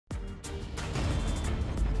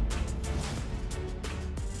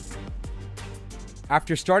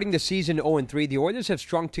After starting the season 0-3, the Oilers have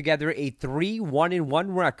strung together a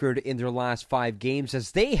 3-1-1 record in their last 5 games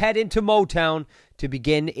as they head into Motown to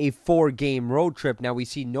begin a 4-game road trip. Now, we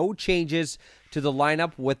see no changes to the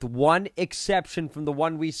lineup with one exception from the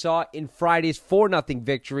one we saw in Friday's 4-0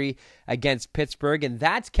 victory against Pittsburgh, and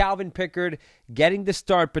that's Calvin Pickard getting the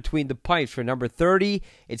start between the pipes for number 30.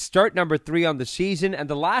 It's start number 3 on the season, and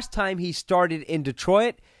the last time he started in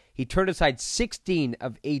Detroit, he turned aside 16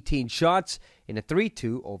 of 18 shots in a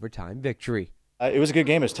 3-2 overtime victory. It was a good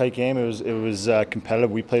game. It was a tight game. It was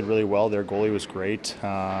competitive. We played really well. Their goalie was great. It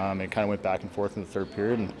kind of went back and forth in the third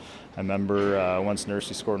period. And I remember once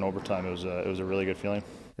Nursey scored in overtime, it was a really good feeling.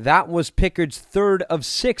 That was Pickard's third of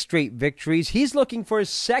 6 straight victories. He's looking for his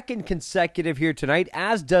second consecutive here tonight,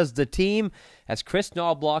 as does the team, as Chris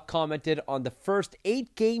Knobloch commented on the first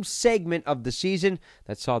 8-game segment of the season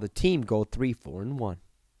that saw the team go 3-4-1.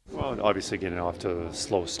 Well, obviously getting off to a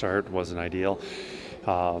slow start wasn't ideal.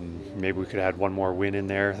 Maybe we could have had one more win in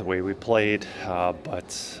there the way we played,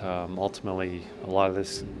 but ultimately a lot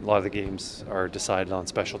of the games are decided on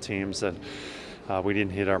special teams, and we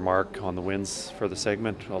didn't hit our mark on the wins for the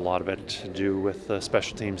segment. A lot of it to do with the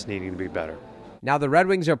special teams needing to be better. Now, the Red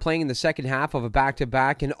Wings are playing in the second half of a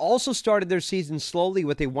back-to-back and also started their season slowly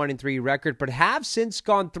with a 1-3 record, but have since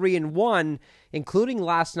gone 3-1, including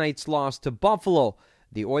last night's loss to Buffalo.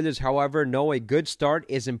 The Oilers, however, know a good start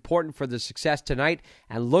is important for the success tonight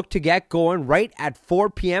and look to get going right at 4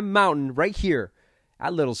 p.m. Mountain right here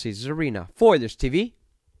at Little Caesars Arena. For Oilers TV,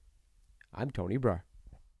 I'm Tony Brar.